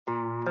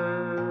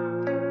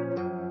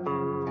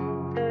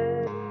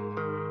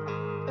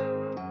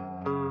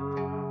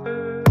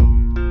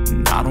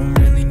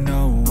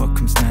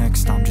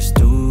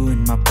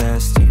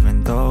best,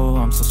 even though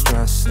I'm so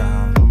stressed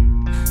out.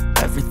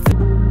 Everything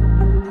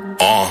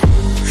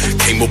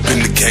came up in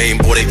the game,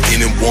 boy, they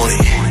didn't want it.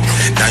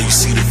 Now you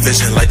see the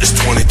vision like it's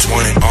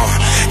 2020.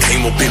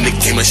 Came up in the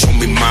game and show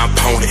me my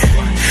opponent.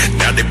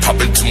 Now they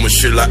popping too much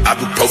shit like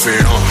ibuprofen.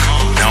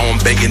 Now I'm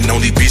banging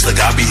on these beats like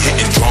I be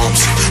hitting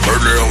drums.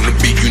 Murder on the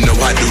beat, you know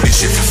I do this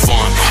shit for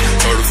fun.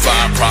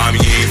 Certified prime,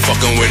 you ain't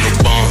fucking with no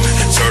bum.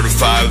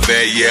 Certified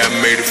vet, yeah, I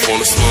made it from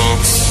the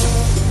slums.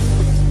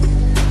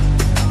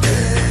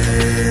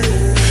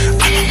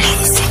 I'm a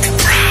motherfucking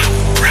proud.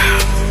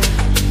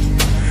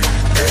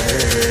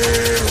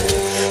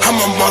 I'm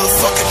a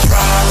motherfucking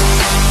problem.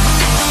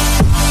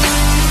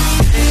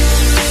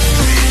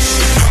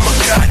 I'm a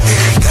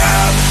goddamn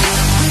goblin.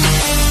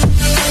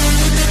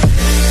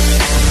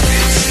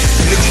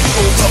 Nigga, you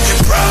gon'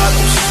 fucking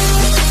problems.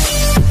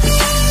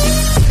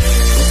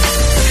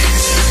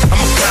 I'm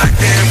a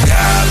goddamn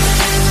goblin.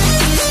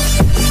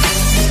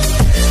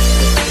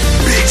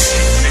 Bitch,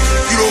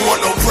 you don't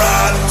want no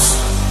problems.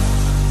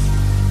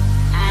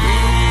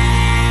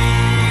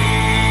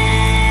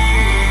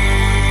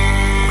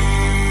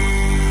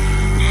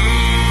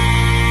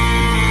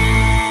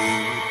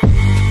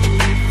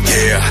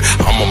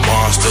 I'm a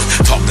monster,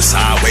 talking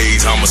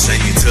sideways, I'ma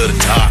send you to the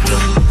doctor.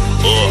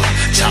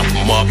 Chop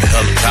him up in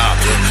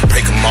helicopter,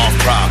 break him off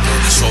proper,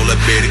 show that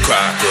bitty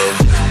cracker.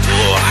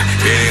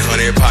 Benny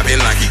Honey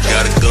popping like he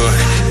got a gun.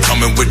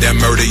 Coming with that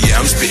murder, yeah,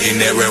 I'm spitting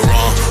that red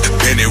wrong.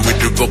 Benny with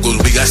the vocals,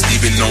 we got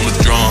Steven on the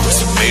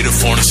drums. Made it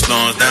from the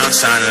slums, down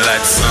shining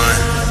like the sun.